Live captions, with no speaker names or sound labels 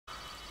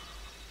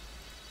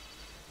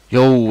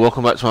Yo,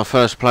 welcome back to my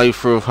first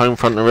playthrough of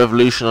Homefront the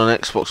Revolution on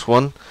Xbox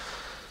One.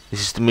 This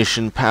is the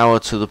mission Power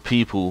to the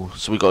People.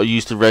 So we got to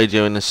use the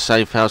radio in the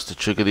safe house to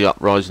trigger the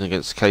uprising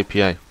against the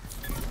KPA.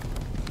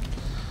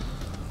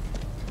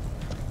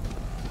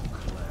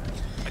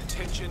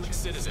 Attention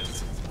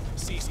citizens.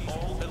 Cease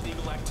all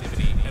illegal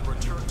activity and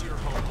return to your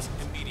homes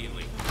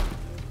immediately.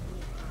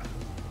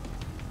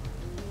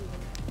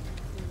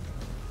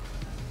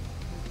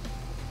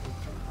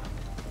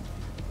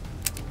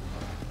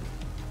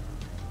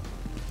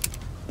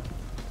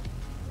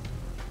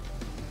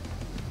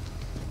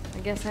 I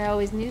guess I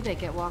always knew they'd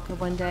get Walker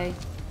one day. It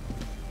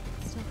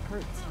still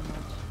hurts so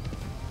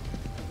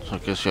much. So I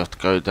guess you have to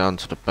go down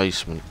to the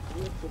basement.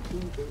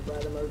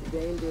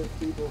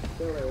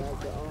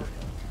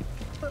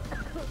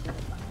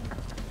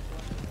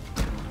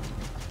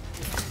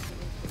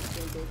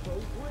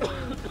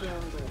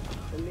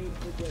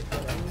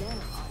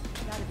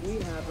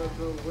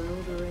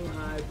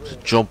 It's a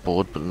job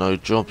board, but no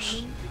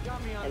jobs.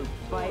 And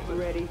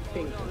fight-ready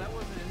thinkers.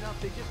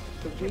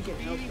 So we can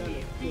help them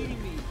escape.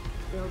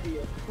 There'll be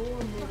a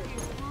 4-minute...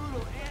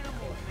 brutal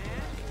animals,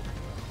 man.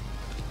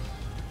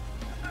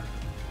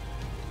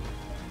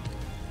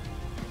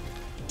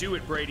 Do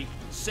it, Brady.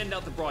 Send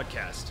out the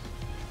broadcast.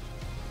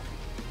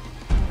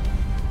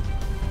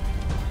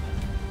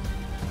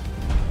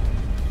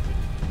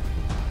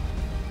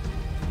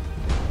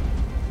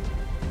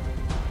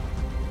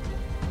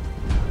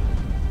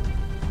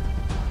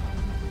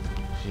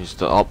 Here's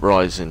the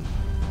uprising.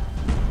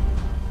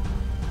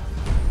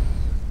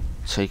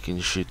 Taking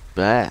shit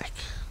back.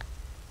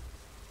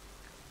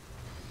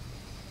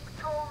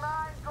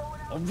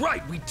 All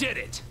right, we did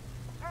it.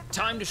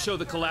 Time to show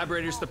the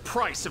collaborators the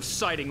price of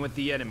siding with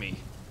the enemy.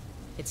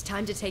 It's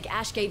time to take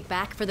Ashgate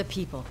back for the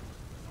people.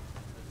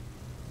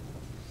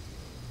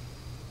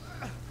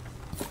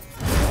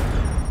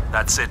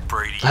 That's it,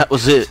 Brady. That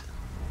was it.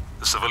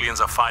 The civilians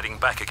are fighting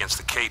back against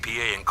the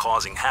KPA and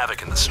causing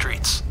havoc in the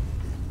streets.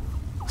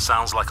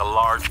 Sounds like a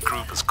large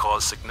group has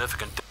caused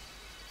significant...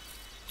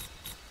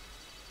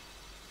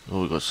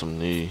 Oh, we got some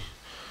new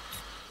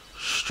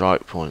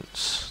strike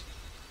points.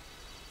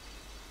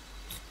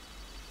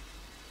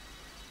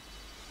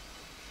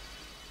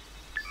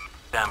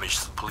 damage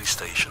to the police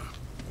station.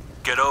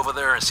 Get over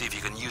there and see if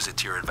you can use it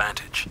to your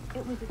advantage.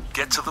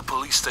 Get to the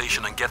police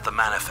station and get the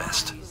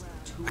manifest.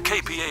 The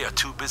KPA are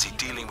too busy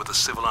dealing with the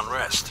civil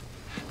unrest.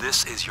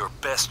 This is your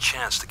best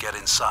chance to get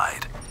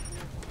inside.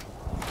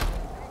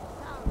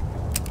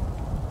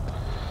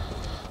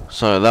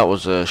 So that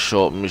was a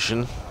short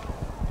mission.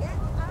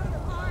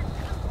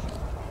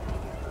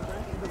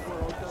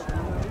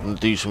 And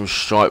do some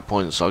strike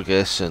points, I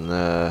guess, and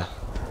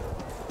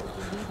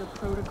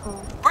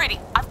Brady,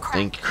 I've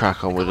then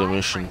crack on with the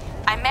mission.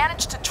 I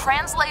managed to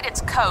translate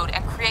its code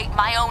and create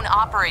my own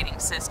operating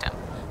system.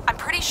 I'm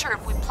pretty sure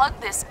if we plug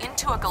this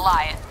into a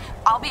Goliath,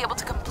 I'll be able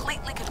to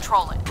completely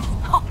control it.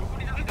 Oh,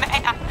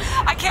 man,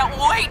 I can't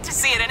wait to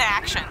see it in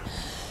action.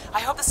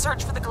 I hope the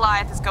search for the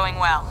Goliath is going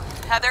well.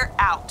 Heather,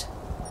 out.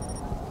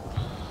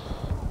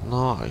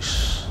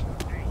 Nice.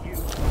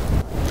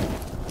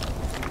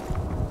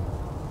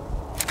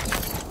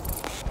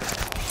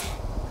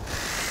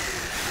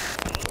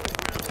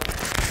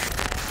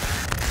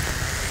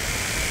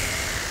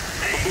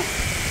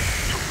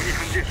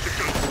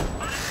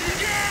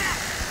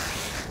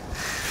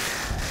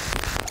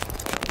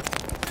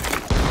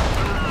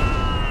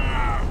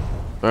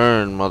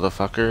 Burn,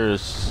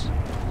 motherfuckers.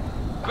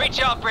 Great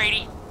job,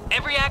 Brady.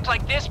 Every act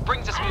like this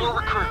brings us more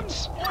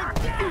recruits.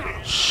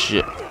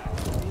 Shit.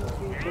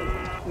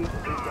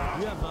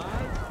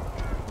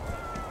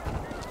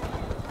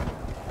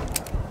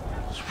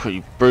 It's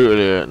pretty brutal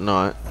here at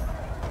night.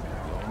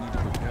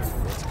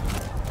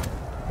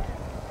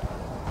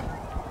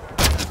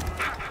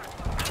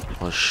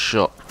 I was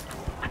shot.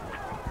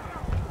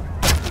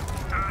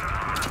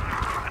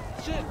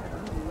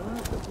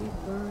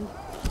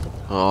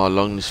 Oh, I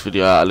longed this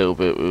video out a little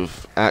bit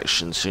with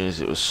action, seeing as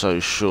it was so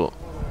short.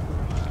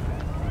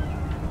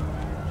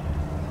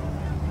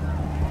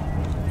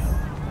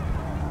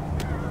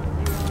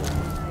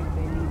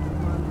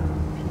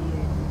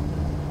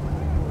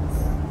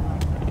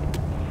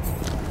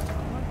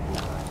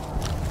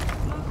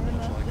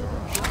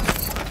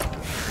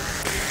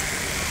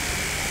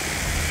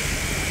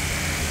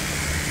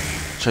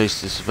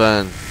 Chase this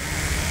van.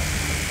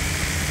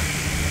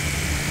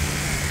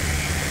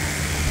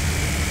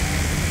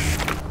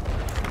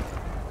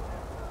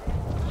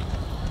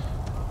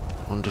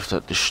 Wonder if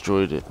that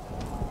destroyed it.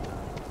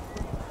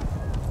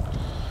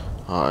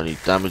 Oh, and he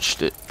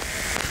damaged it.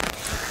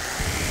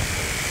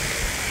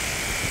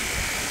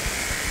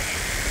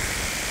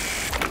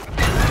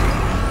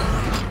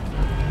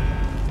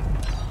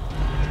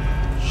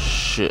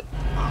 Shit.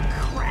 Oh,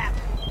 crap.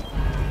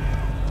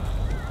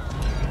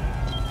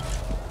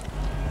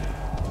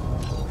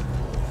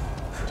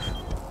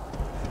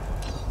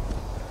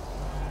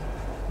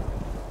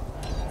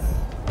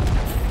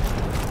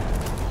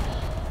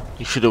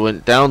 He should have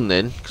went down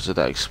then because of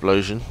that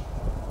explosion.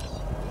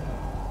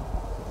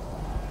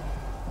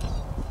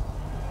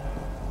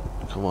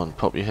 Come on,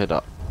 pop your head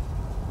up.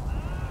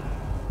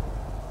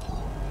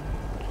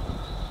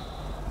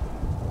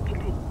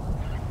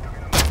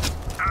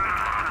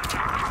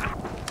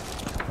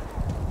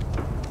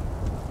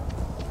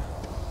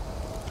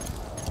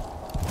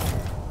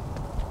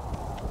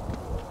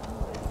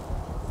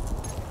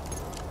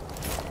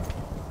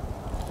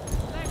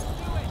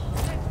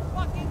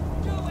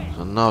 There's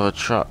another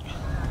truck.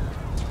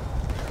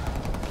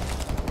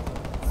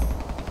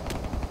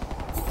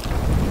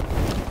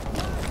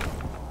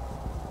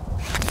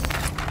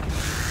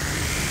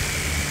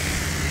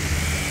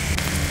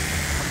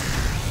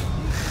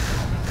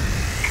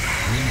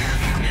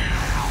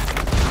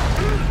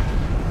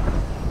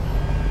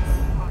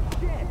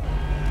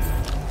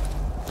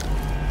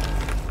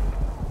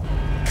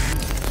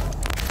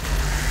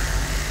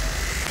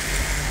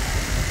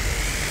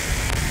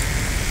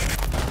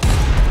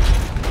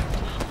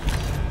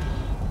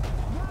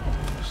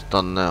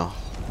 Done now.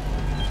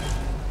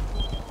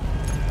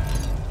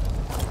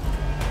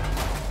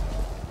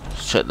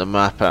 Let's check the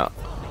map out.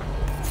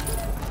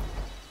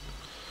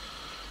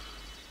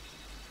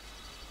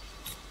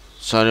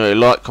 So anyway,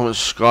 like, comment,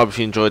 subscribe if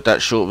you enjoyed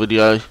that short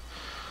video.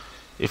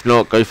 If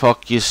not, go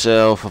fuck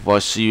yourself. If I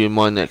see you in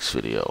my next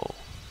video.